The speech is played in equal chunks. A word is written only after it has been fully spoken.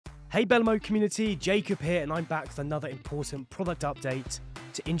Hey Bettermode community, Jacob here, and I'm back with another important product update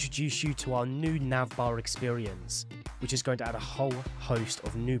to introduce you to our new navbar experience, which is going to add a whole host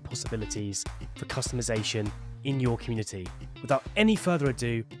of new possibilities for customization in your community. Without any further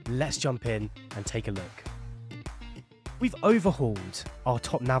ado, let's jump in and take a look. We've overhauled our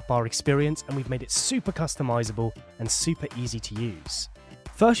top navbar experience and we've made it super customizable and super easy to use.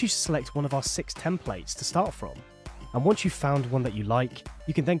 First, you should select one of our 6 templates to start from. And once you've found one that you like,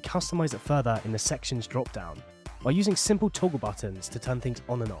 you can then customize it further in the sections dropdown by using simple toggle buttons to turn things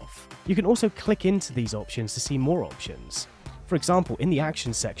on and off. You can also click into these options to see more options. For example, in the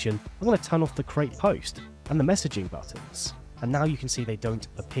actions section, I'm going to turn off the create post and the messaging buttons. And now you can see they don't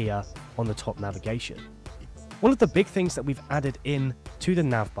appear on the top navigation. One of the big things that we've added in to the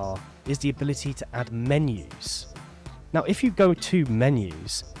navbar is the ability to add menus. Now, if you go to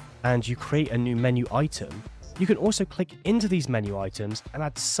menus and you create a new menu item, you can also click into these menu items and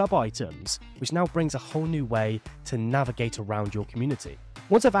add sub-items, which now brings a whole new way to navigate around your community.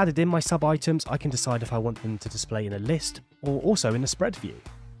 Once I've added in my sub-items, I can decide if I want them to display in a list or also in a spread view.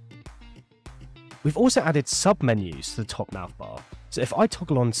 We've also added sub-menus to the top navbar. So if I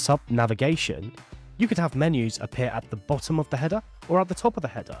toggle on sub-navigation, you could have menus appear at the bottom of the header or at the top of the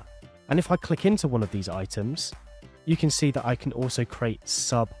header. And if I click into one of these items, you can see that I can also create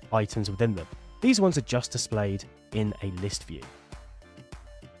sub-items within them. These ones are just displayed in a list view.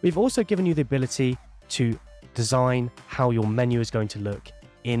 We've also given you the ability to design how your menu is going to look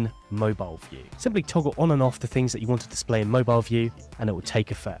in mobile view. Simply toggle on and off the things that you want to display in mobile view and it will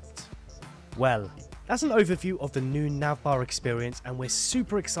take effect. Well, that's an overview of the new navbar experience and we're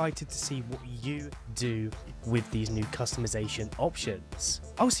super excited to see what you do with these new customization options.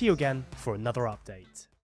 I'll see you again for another update.